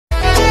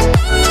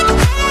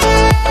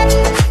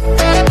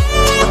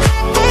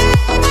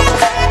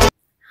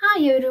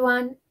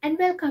everyone and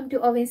welcome to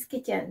Owen's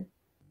kitchen.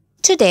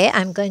 Today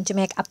I'm going to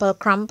make apple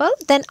crumble,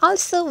 then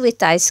also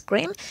with ice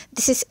cream.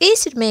 This is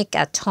easy to make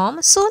at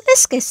home, so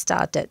let's get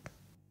started.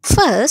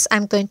 First,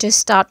 I'm going to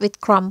start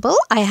with crumble.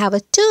 I have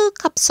 2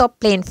 cups of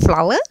plain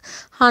flour,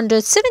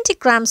 170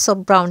 grams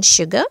of brown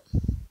sugar,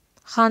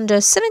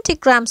 170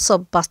 grams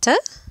of butter,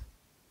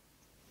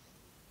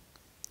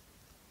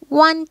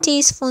 1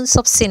 teaspoon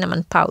of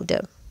cinnamon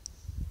powder.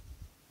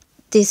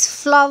 This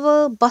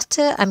flour,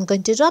 butter, I'm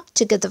going to rub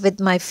together with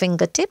my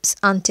fingertips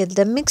until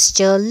the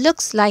mixture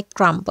looks like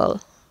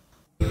crumble.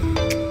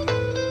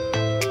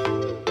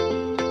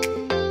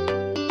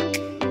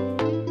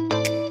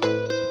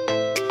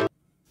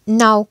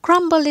 Now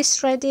crumble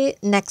is ready.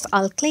 Next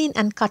I'll clean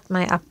and cut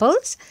my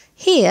apples.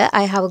 Here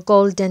I have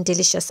golden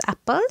delicious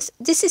apples.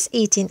 This is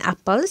 18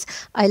 apples.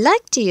 I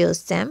like to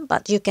use them,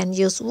 but you can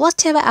use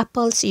whatever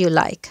apples you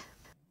like.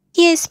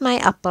 Here's my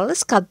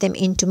apples, cut them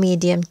into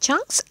medium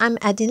chunks. I'm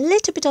adding a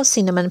little bit of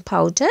cinnamon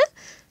powder,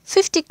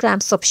 50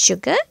 grams of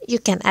sugar. You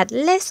can add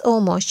less or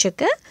more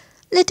sugar,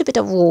 little bit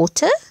of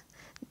water.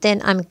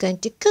 Then I'm going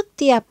to cook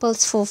the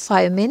apples for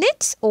 5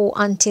 minutes or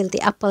until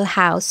the apple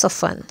has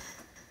softened.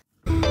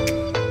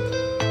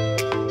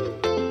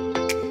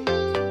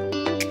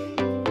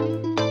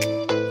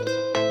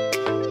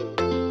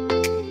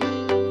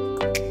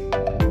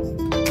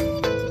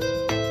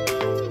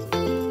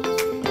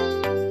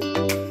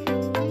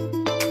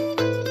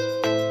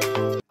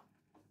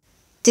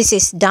 This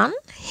is done.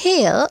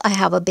 Here I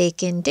have a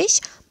baking dish.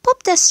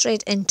 Pop that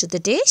straight into the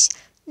dish.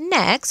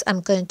 Next I'm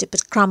going to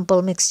put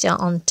crumble mixture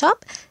on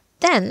top.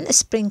 Then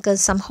sprinkle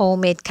some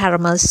homemade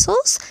caramel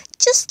sauce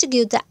just to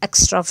give the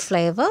extra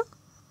flavor.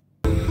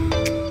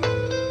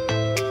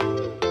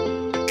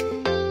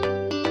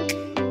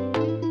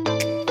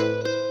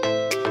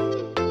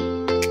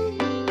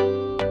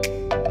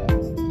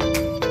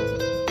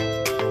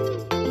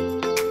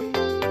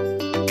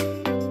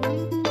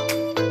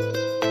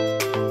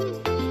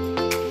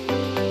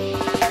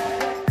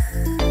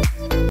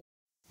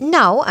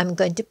 Now I'm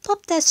going to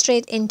pop that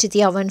straight into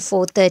the oven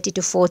for 30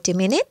 to 40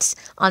 minutes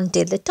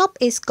until the top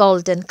is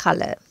golden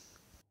color.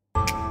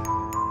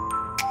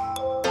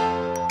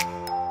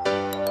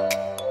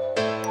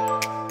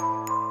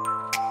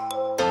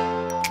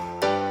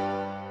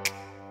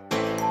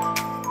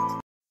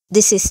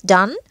 This is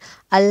done.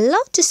 I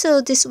love to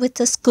serve this with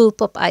a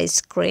scoop of ice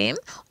cream,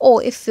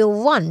 or if you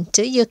want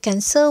to, you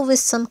can serve with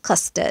some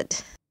custard.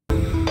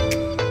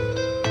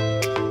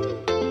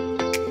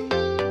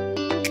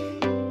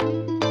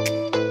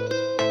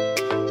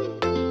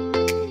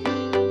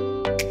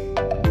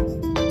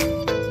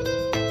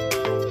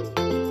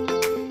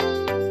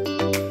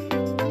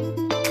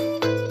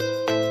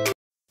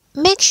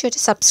 Make sure to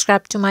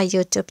subscribe to my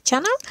YouTube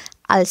channel.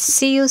 I'll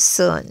see you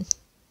soon.